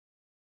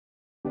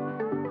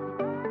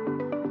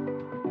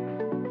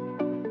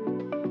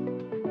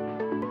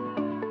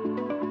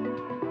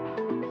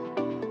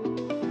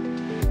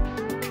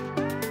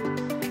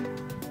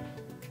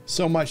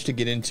So much to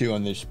get into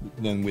on this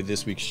with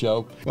this week's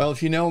show. Well,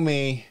 if you know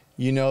me,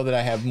 you know that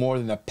I have more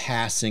than a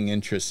passing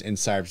interest in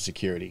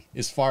cybersecurity.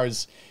 As far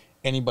as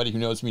anybody who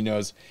knows me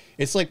knows,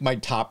 it's like my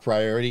top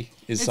priority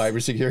is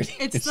cybersecurity.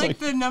 It's like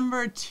the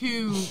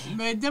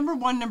number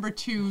one, number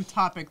two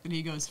topic that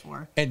he goes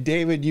for. And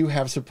David, you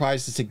have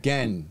surprised us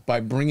again by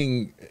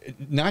bringing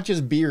not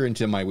just beer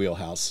into my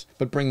wheelhouse,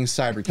 but bringing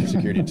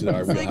cybersecurity to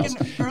our wheelhouse. It's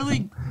like an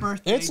early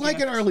birthday It's like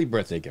an early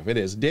birthday gift. It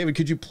is. David,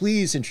 could you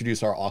please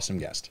introduce our awesome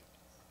guest?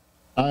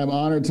 I am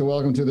honored to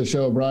welcome to the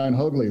show Brian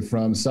Haugli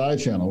from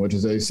SideChannel, which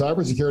is a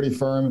cybersecurity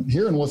firm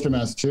here in Worcester,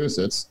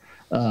 Massachusetts,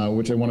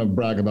 which I want to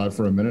brag about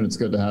for a minute. It's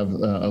good to have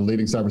a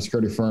leading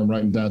cybersecurity firm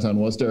right in downtown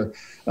Worcester.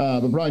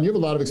 But Brian, you have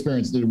a lot of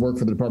experience. You work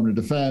for the Department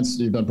of Defense.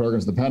 You've done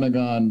programs at the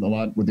Pentagon, a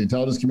lot with the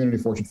intelligence community,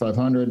 Fortune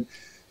 500.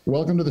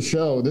 Welcome to the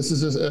show. This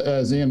is,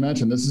 as Ian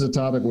mentioned, this is a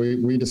topic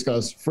we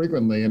discuss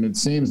frequently, and it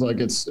seems like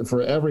it's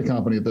for every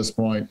company at this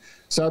point.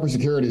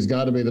 Cybersecurity has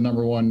got to be the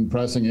number one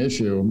pressing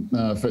issue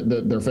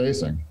that they're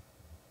facing.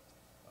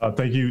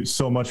 Thank you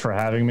so much for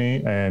having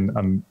me, and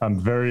I'm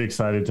very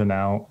excited to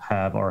now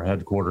have our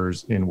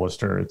headquarters in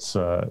Worcester. It's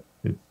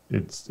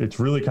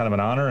really kind of an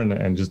honor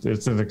and just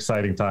it's an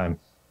exciting time.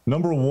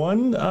 Number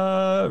one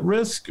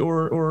risk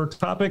or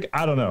topic,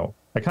 I don't know.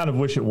 I kind of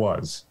wish it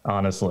was,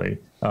 honestly.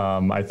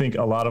 I think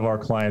a lot of our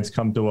clients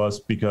come to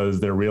us because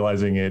they're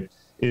realizing it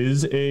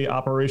is a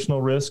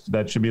operational risk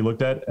that should be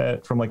looked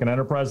at from like an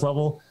enterprise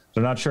level.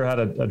 They're not sure how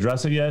to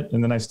address it yet,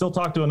 and then I still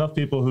talk to enough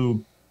people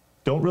who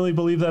don't really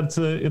believe that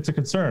it's a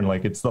concern.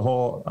 Like it's the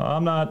whole,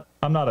 I'm not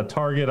a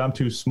target, I'm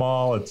too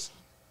small. It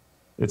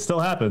still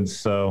happens.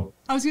 So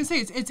I was going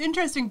to say, it's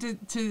interesting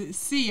to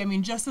see. I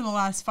mean, just in the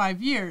last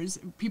 5 years,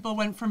 people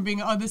went from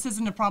being, oh, this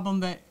isn't a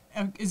problem that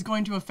is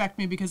going to affect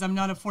me because I'm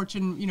not a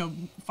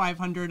Fortune,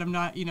 500. I'm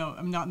not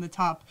in the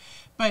top.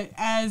 But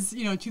as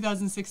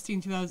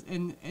 2016,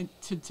 2000 and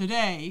to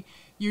today,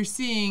 you're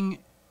seeing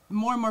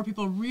more and more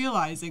people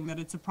realizing that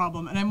it's a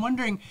problem. And I'm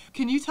wondering,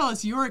 can you tell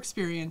us your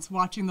experience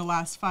watching the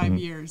last 5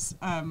 years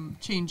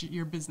change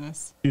your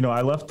business?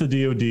 I left the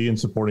DoD and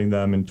supporting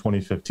them in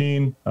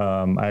 2015.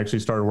 I actually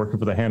started working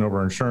for the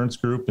Hanover Insurance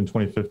Group in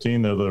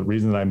 2015. They're the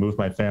reason that I moved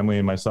my family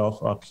and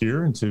myself up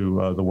here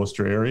into the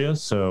Worcester area.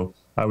 So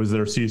I was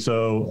their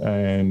CISO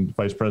and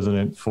vice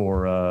president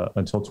for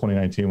until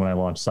 2019 when I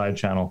launched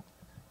SideChannel.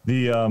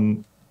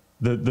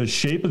 The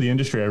shape of the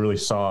industry I really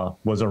saw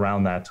was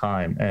around that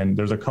time. And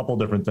there's a couple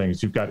different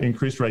things. You've got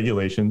increased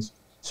regulations.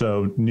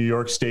 So New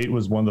York State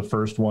was one of the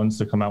first ones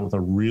to come out with a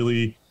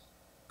really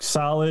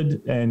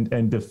solid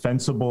and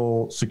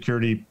defensible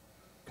security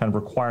kind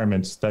of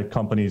requirements that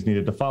companies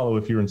needed to follow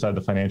if you're inside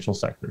the financial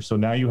sector. So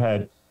now you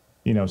had,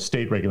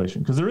 state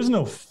regulation, because there is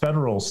no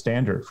federal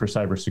standard for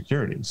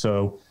cybersecurity.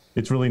 So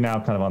it's really now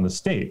kind of on the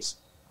states.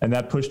 And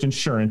that pushed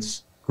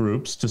insurance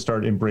groups to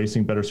start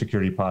embracing better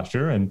security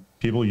posture, and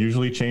people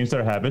usually change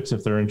their habits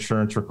if their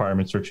insurance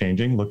requirements are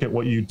changing. Look at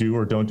what you do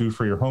or don't do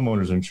for your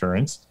homeowner's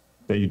insurance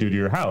that you do to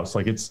your house.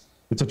 Like it's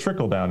a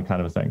trickle down kind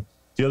of a thing.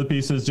 The other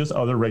piece is just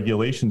other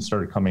regulations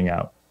started coming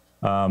out.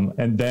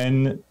 And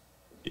then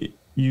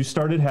you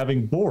started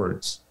having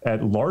boards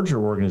at larger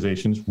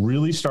organizations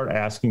really start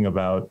asking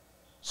about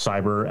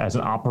cyber as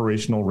an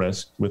operational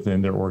risk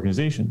within their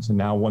organizations. And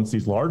now once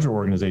these larger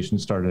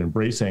organizations started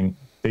embracing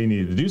they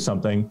needed to do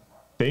something,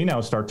 they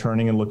now start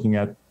turning and looking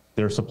at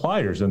their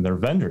suppliers and their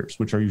vendors,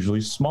 which are usually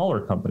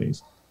smaller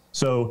companies.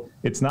 So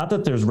it's not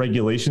that there's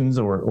regulations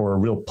or a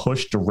real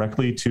push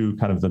directly to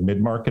kind of the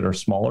mid-market or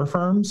smaller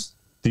firms.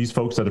 These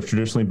folks that have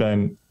traditionally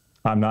been,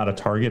 I'm not a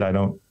target, I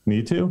don't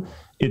need to.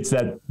 It's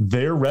that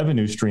their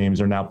revenue streams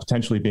are now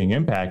potentially being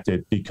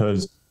impacted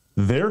because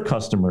their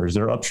customers,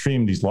 their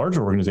upstream, these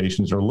larger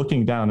organizations are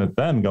looking down at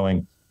them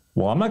going,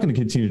 well, I'm not going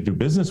to continue to do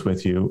business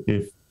with you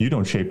if you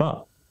don't shape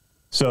up.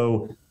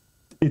 So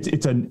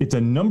it's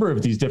a number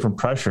of these different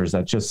pressures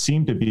that just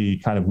seem to be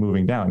kind of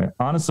moving down. And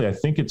honestly, I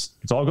think it's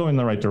all going in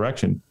the right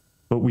direction,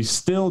 but we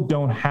still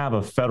don't have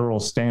a federal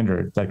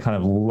standard that kind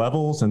of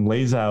levels and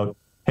lays out,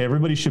 hey,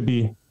 everybody should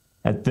be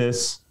at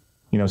this,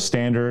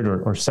 standard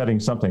or setting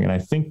something. And I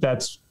think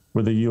that's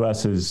where the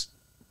U.S. is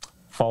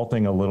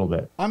faulting a little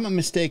bit. I'm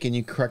mistaken.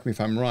 You correct me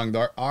if I'm wrong.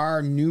 There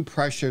are new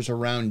pressures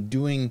around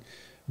doing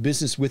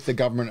business with the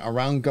government,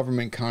 around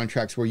government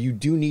contracts, where you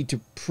do need to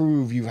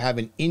prove you have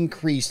an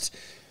increased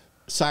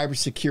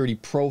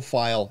cybersecurity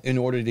profile in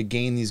order to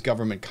gain these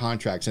government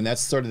contracts. And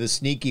that's sort of the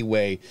sneaky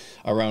way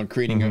around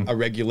creating a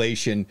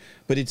regulation.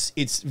 But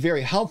it's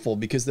very helpful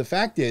because the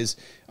fact is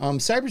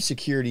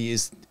cybersecurity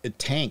is a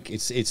tank.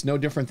 It's no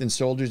different than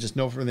soldiers. It's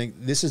no different than,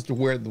 this is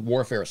where the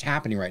warfare is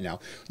happening right now.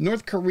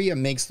 North Korea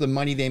makes the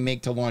money they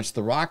make to launch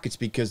the rockets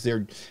because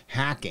they're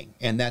hacking,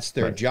 and that's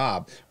their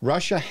job.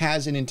 Russia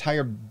has an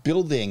entire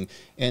building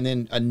and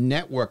then a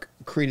network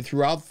created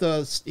throughout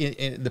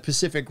the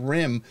Pacific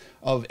Rim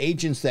of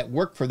agents that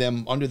work for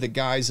them under the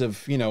guise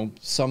of,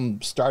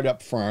 some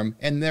startup firm,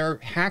 and they're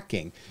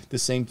hacking. The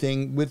same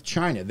thing with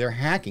China. They're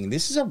hacking.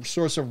 This is a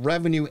source of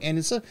revenue, and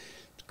it's a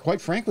quite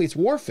frankly, it's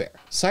warfare.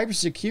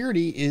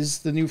 Cybersecurity is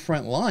the new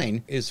front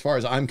line as far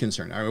as I'm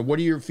concerned. I mean, what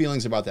are your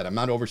feelings about that? I'm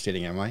not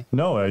overstating, am I?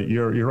 No,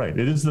 you're right.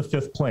 It is the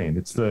fifth plane.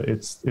 It's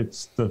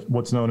the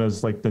what's known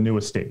as like the new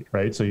estate,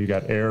 right? So you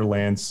got air,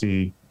 land,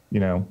 sea,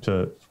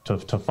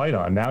 to fight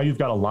on. Now you've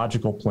got a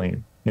logical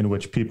plane in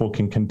which people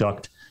can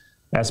conduct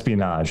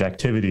espionage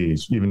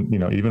activities,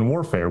 even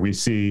warfare. We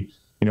see,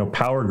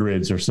 power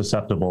grids are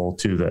susceptible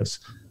to this,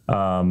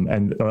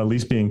 or at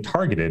least being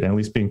targeted and at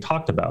least being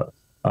talked about.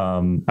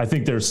 I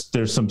think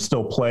there's some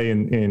still play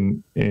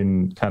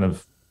in kind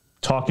of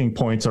talking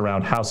points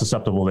around how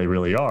susceptible they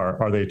really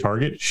are. Are they a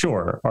target?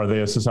 Sure. Are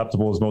they as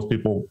susceptible as most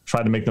people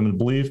try to make them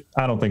believe?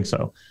 I don't think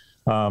so.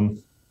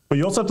 But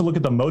you also have to look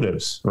at the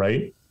motives,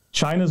 right?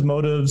 China's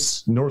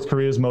motives, North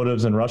Korea's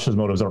motives, and Russia's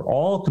motives are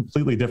all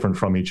completely different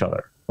from each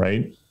other,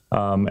 right?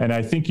 And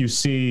I think you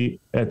see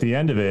at the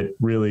end of it,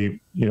 really,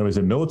 is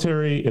it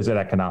military? Is it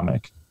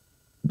economic?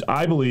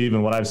 I believe,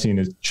 and what I've seen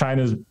is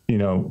China's,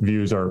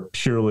 views are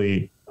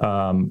purely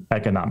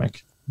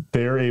economic.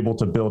 They're able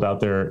to build out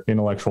their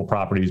intellectual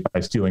properties by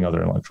stealing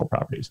other intellectual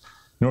properties.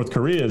 North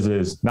Korea's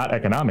is not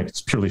economic,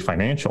 it's purely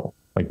financial.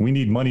 Like, we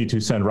need money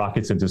to send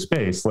rockets into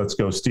space. Let's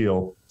go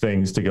steal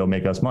things to go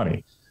make us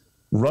money.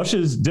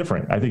 Russia's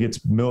different. I think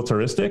it's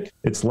militaristic.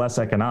 It's less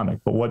economic.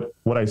 But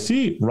what I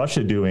see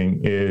Russia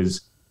doing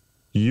is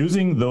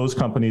using those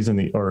companies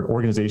or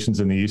organizations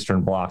in the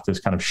Eastern Bloc, this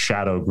kind of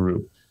shadow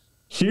group.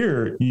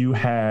 Here you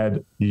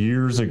had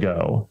years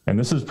ago, and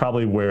this is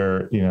probably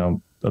where,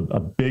 a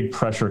big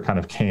pressure kind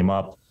of came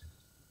up.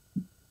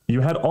 You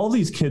had all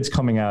these kids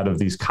coming out of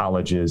these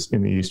colleges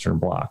in the Eastern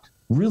Bloc,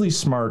 really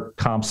smart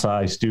comp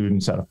sci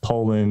students out of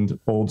Poland,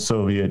 old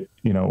Soviet,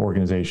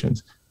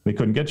 organizations. They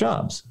couldn't get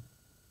jobs.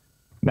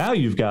 Now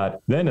you've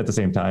got, then at the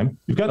same time,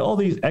 you've got all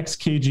these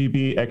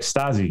ex-KGB,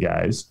 ex-Stasi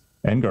guys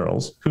and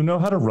girls who know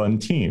how to run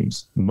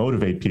teams,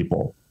 motivate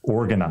people,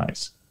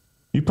 organize.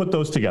 You put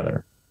those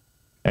together,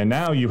 and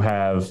now you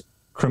have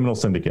criminal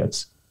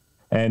syndicates.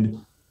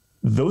 And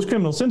those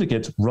criminal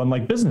syndicates run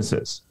like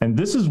businesses. And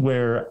this is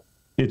where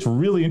it's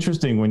really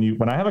interesting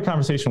when I have a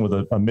conversation with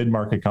a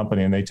mid-market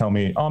company and they tell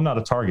me, oh, I'm not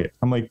a target.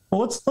 I'm like,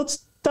 well,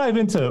 let's dive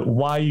into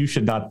why you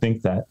should not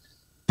think that.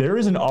 There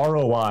is an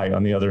ROI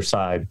on the other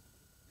side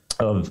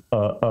of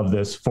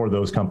this for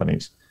those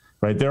companies,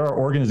 right? There are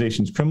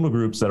organizations, criminal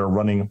groups that are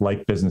running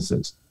like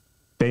businesses.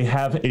 They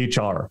have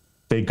HR,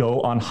 they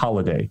go on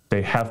holiday,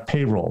 they have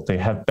payroll, they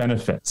have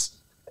benefits,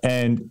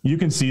 and you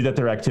can see that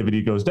their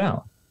activity goes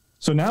down.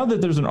 So now that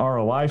there's an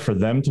ROI for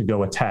them to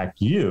go attack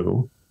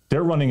you,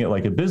 they're running it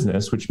like a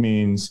business, which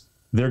means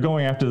they're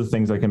going after the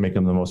things that can make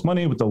them the most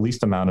money with the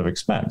least amount of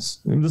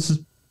expense. And this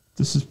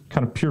is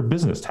kind of pure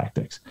business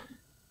tactics.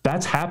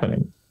 That's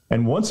happening.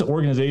 And once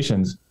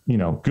organizations,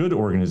 good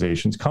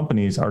organizations,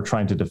 companies are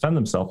trying to defend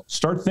themselves,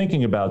 start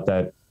thinking about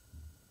that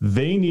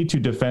they need to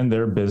defend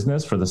their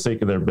business for the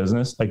sake of their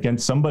business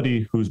against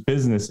somebody whose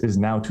business is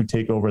now to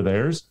take over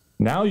theirs.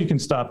 Now you can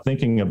stop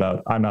thinking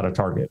about, I'm not a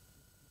target.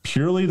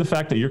 Purely the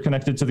fact that you're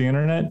connected to the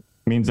internet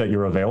means that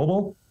you're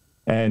available.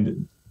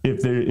 And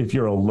if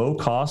you're a low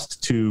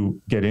cost to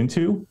get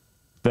into,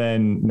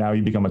 then now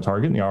you become a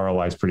target and the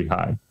ROI is pretty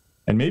high.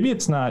 And maybe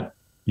it's not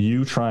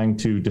you trying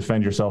to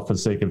defend yourself for the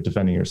sake of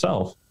defending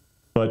yourself,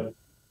 but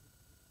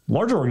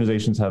larger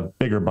organizations have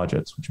bigger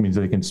budgets, which means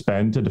they can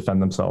spend to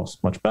defend themselves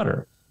much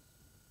better.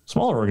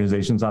 Smaller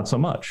organizations, not so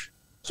much.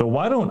 So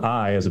why don't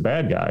I, as a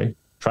bad guy,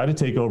 try to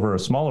take over a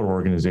smaller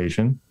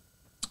organization,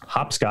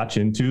 hopscotch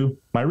into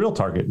my real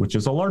target, which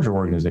is a larger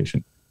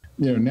organization?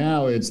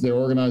 Now they're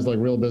organized like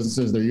real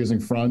businesses. They're using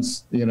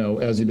fronts,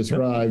 as you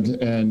described,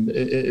 yep. And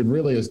it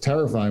really is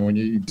terrifying when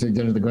you get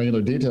into the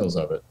granular details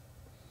of it.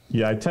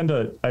 Yeah,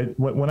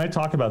 when I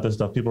talk about this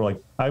stuff, people are like,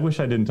 I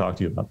wish I didn't talk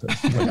to you about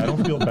this. Like, I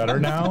don't feel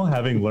better now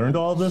having learned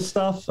all this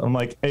stuff. I'm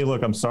like, hey,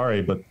 look, I'm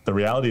sorry, but the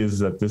reality is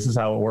that this is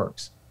how it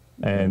works.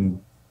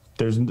 And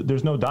there's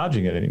no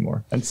dodging it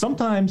anymore. And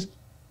sometimes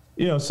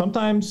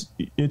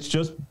it's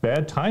just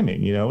bad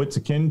timing. It's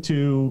akin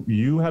to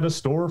you had a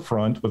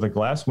storefront with a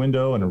glass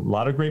window and a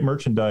lot of great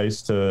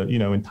merchandise to,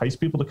 entice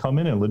people to come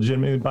in and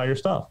legitimately buy your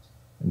stuff.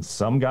 And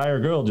some guy or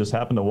girl just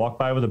happened to walk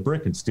by with a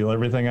brick and steal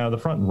everything out of the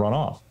front and run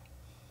off.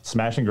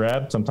 Smash and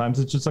grab. Sometimes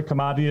it's just a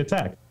commodity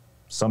attack.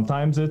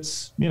 Sometimes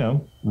it's,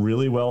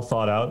 really well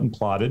thought out and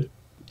plotted.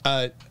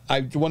 I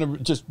want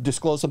to just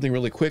disclose something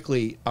really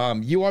quickly.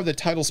 You are the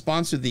title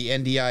sponsor of the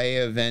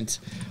NDIA event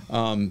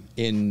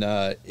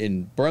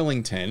in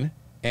Burlington,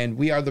 and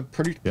we are the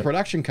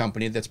production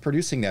company that's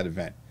producing that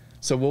event.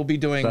 So we'll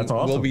be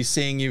awesome. We'll be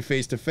seeing you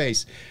face to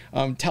face.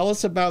 Tell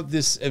us about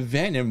this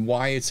event and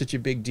why it's such a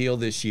big deal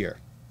this year.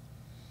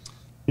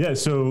 Yeah,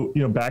 so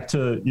back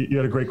to you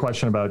had a great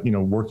question about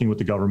working with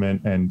the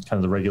government and kind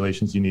of the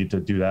regulations you need to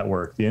do that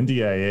work. The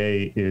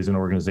NDIA is an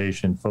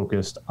organization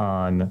focused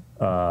on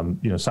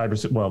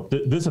cyber. Well,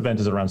 this event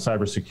is around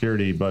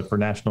cybersecurity, but for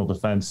national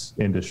defense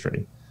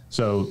industry.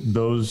 So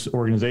those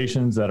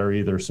organizations that are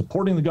either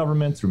supporting the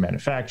government through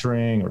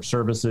manufacturing or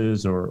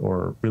services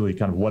or really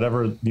kind of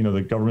whatever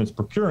the government's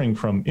procuring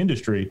from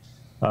industry,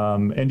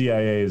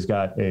 NDIA has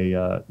got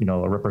a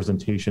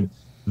representation.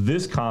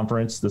 this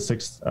conference, the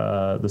sixth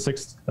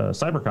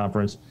cyber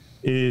conference,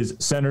 is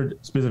centered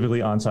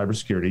specifically on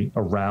cybersecurity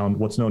around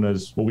what's known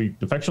as what we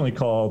affectionately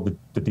call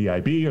the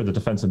DIB, or the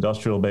Defense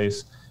Industrial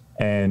Base.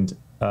 And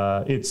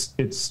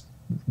it's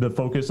the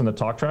focus and the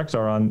talk tracks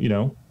are on,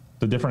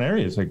 the different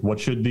areas. Like, what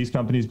should these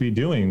companies be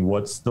doing?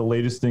 What's the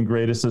latest and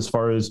greatest as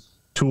far as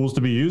tools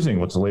to be using?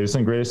 What's the latest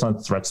and greatest on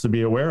threats to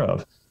be aware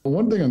of?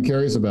 One thing I'm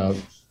curious about,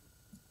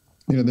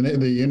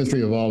 the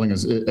industry evolving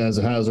as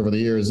it has over the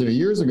years.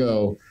 Years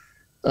ago,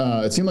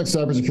 it seemed like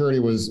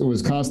cybersecurity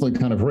was constantly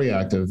kind of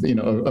reactive.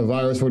 A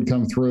virus would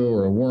come through,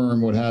 or a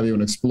worm, what have you,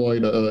 and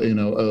exploit a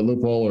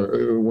loophole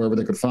or wherever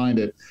they could find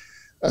it.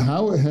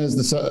 How has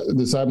the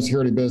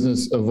cybersecurity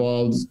business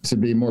evolved to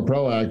be more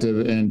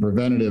proactive and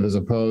preventative as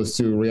opposed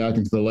to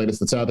reacting to the latest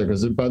that's out there?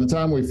 Because by the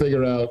time we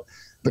figure out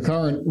the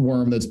current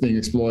worm that's being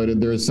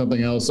exploited, there's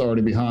something else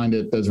already behind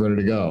it that's ready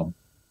to go.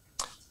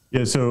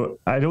 Yeah, so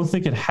I don't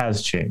think it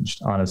has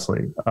changed,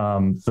 honestly.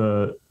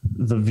 The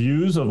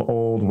views of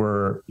old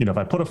were, if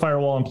I put a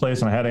firewall in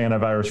place and I had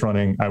antivirus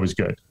running, I was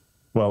good.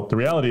 Well, the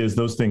reality is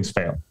those things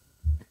fail.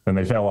 And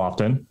they fail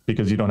often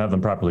because you don't have them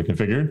properly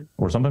configured,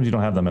 or sometimes you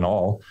don't have them at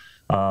all.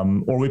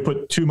 Or we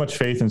put too much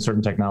faith in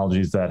certain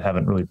technologies that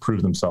haven't really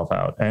proved themselves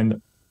out.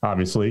 And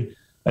obviously,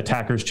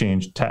 attackers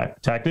change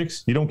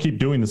tactics. You don't keep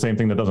doing the same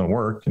thing that doesn't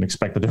work and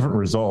expect a different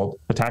result.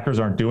 Attackers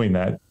aren't doing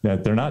that.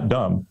 They're not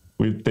dumb.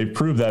 They've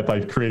proved that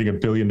by creating a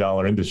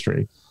billion-dollar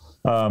industry.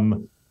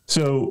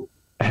 So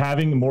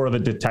having more of a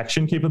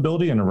detection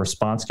capability and a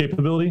response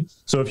capability.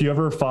 So if you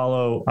ever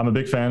follow, I'm a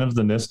big fan of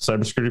the NIST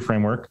cybersecurity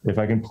framework. If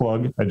I can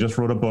plug, I just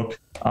wrote a book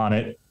on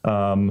it.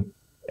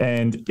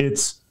 And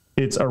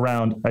it's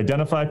around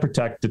identify,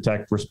 protect,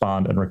 detect,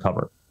 respond, and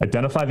recover.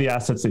 Identify the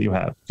assets that you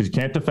have, because you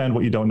can't defend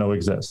what you don't know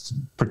exists.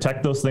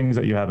 Protect those things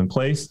that you have in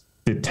place.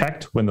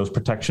 Detect when those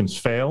protections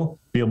fail,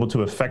 be able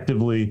to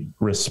effectively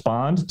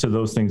respond to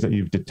those things that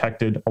you've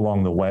detected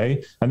along the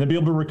way, and then be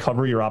able to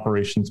recover your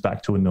operations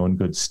back to a known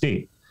good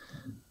state.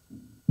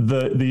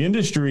 The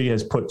industry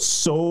has put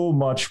so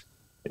much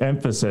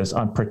emphasis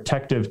on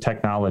protective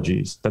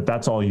technologies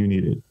that's all you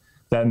needed.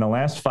 That in the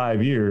last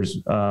 5 years,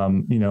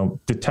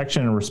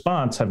 detection and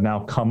response have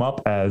now come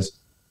up as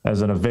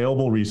an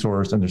available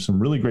resource, and there's some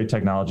really great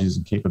technologies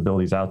and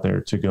capabilities out there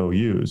to go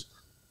use.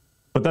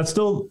 But that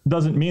still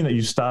doesn't mean that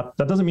you stop.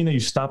 That doesn't mean that you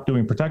stop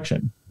doing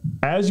protection.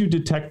 As you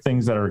detect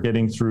things that are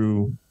getting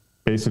through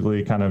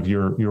basically kind of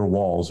your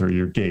walls or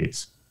your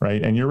gates,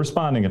 right? And you're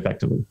responding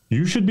effectively,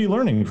 you should be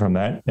learning from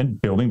that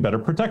and building better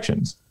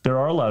protections. There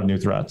are a lot of new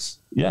threats.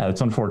 Yeah,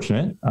 it's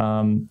unfortunate.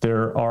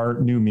 There are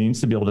new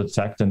means to be able to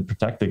detect and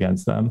protect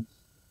against them.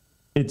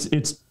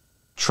 It's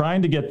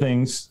trying to get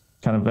things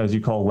kind of, as you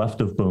call,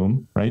 left of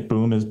boom, right?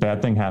 Boom is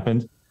bad thing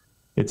happened.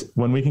 It's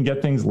when we can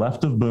get things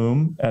left of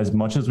boom as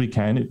much as we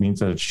can, it means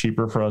that it's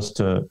cheaper for us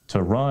to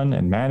run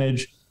and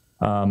manage,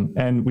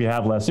 and we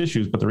have less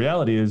issues. But the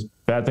reality is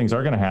bad things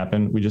are going to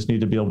happen. We just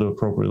need to be able to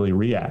appropriately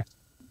react.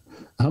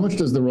 How much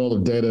does the role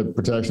of data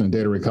protection and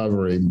data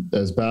recovery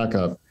as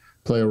backup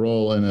play a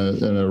role in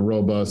a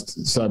robust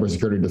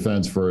cybersecurity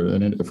defense for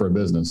a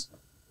business?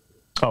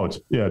 Oh, it's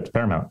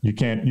paramount. You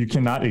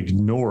cannot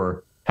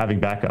ignore having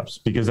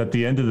backups, because at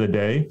the end of the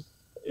day,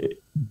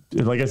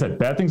 like I said,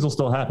 bad things will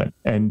still happen.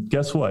 And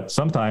guess what?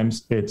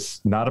 Sometimes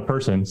it's not a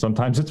person.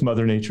 Sometimes it's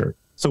Mother Nature.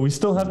 So we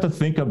still have to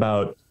think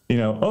about,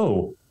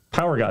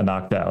 power got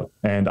knocked out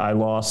and I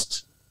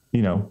lost,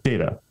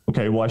 data.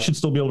 Okay, well, I should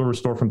still be able to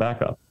restore from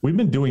backup. We've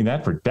been doing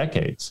that for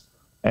decades,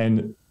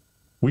 and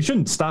we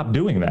shouldn't stop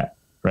doing that,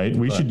 right?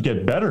 We should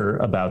get better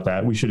about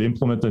that. We should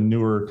implement the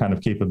newer kind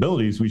of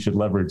capabilities. We should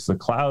leverage the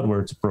cloud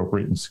where it's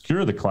appropriate and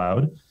secure the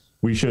cloud.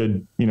 We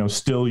should,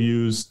 still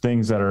use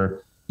things that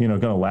are, going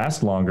to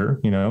last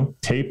longer,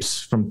 tapes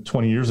from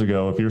 20 years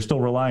ago. If you're still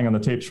relying on the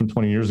tapes from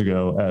 20 years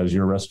ago as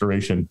your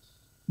restoration,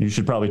 you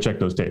should probably check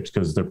those tapes,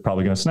 because they're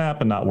probably going to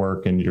snap and not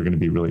work. And you're going to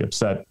be really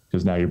upset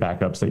because now your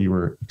backups that you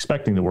were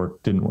expecting to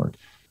work didn't work.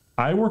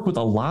 I work with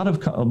all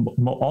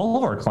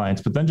of our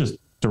clients, but then just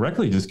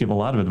give a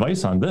lot of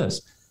advice on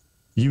this.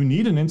 You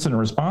need an incident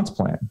response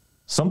plan.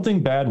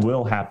 Something bad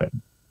will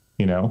happen.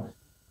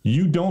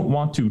 You don't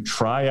want to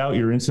try out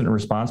your incident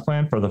response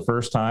plan for the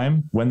first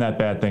time when that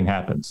bad thing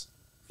happens.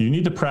 You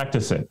need to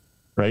practice it,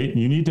 right?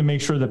 You need to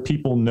make sure that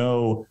people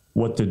know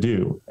what to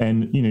do.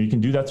 And, you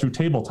can do that through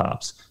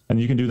tabletops,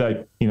 and you can do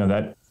that,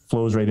 that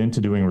flows right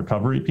into doing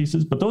recovery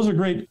pieces. But those are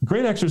great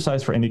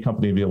exercise for any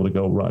company to be able to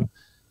go run.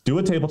 Do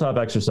a tabletop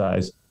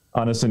exercise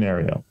on a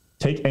scenario.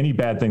 Take any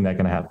bad thing that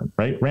can happen,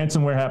 right?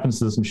 Ransomware happens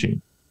to this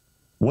machine.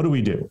 What do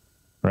we do,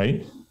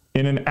 right?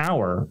 In an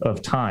hour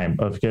of time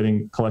of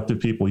getting collective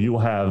people, you will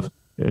have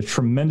a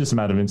tremendous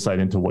amount of insight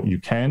into what you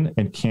can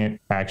and can't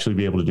actually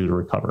be able to do to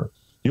recover.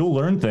 You'll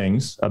learn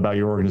things about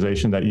your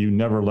organization that you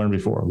never learned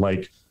before,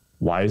 like,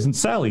 why isn't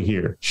Sally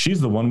here?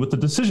 She's the one with the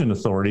decision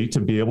authority to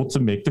be able to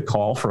make the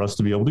call for us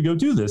to be able to go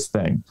do this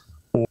thing.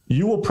 Or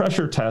you will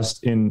pressure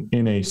test in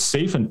a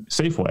safe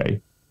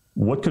way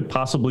what could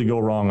possibly go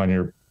wrong on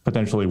your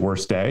potentially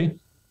worst day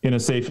in a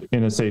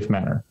safe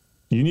manner.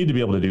 You need to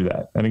be able to do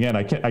that. And again,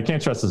 I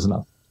can't stress this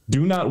enough.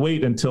 Do not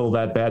wait until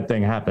that bad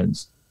thing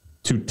happens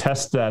to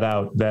test that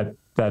out, that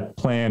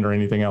plan or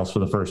anything else for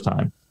the first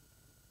time.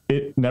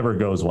 It never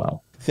goes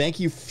well. Thank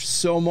you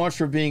so much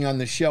for being on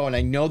the show. And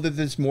I know that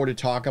there's more to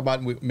talk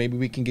about. Maybe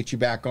we can get you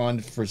back on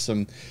for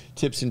some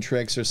tips and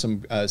tricks or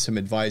some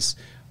advice.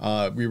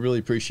 We really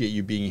appreciate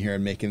you being here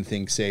and making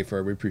things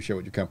safer. We appreciate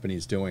what your company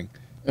is doing.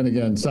 And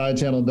again,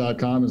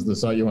 SideChannel.com is the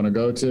site you want to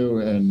go to,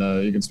 and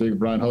you can speak with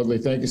Brian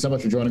Haugli. Thank you so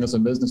much for joining us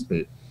on Business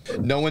Beat.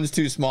 No one's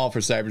too small for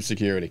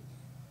cybersecurity.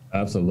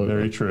 Absolutely.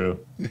 Very true.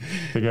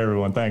 Take care,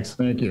 everyone. Thanks.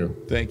 Thank you.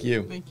 Thank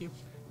you. Thank you.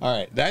 All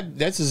right,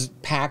 that's as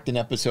packed an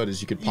episode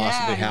as you could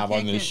possibly have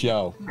on this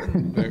show.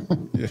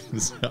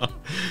 So,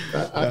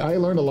 I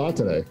learned a lot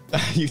today.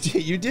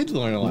 You did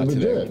learn a lot We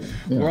today. did.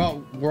 Yeah.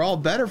 We're all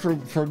better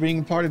for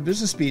being part of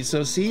Business Beat.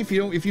 So see, if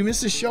you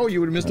missed the show,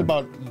 you would have missed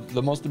about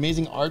the most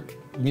amazing art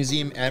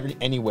museum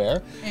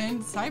anywhere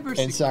And cybersecurity.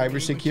 and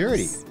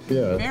cybersecurity.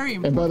 Yeah. Very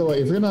And by the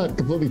way, if you're not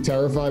completely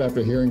terrified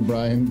after hearing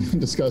Brian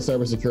discuss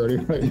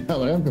cybersecurity right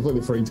now, I am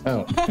completely freaked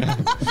out.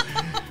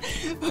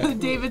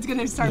 David's going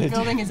to start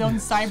building his own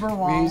cyber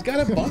wall. He's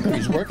got a bunker.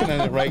 He's working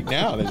on it right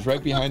now. That's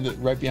right behind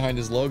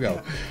his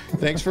logo.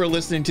 Thanks for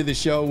listening to the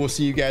show. We'll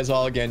see you guys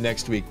all again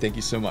next week. Thank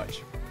you so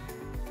much.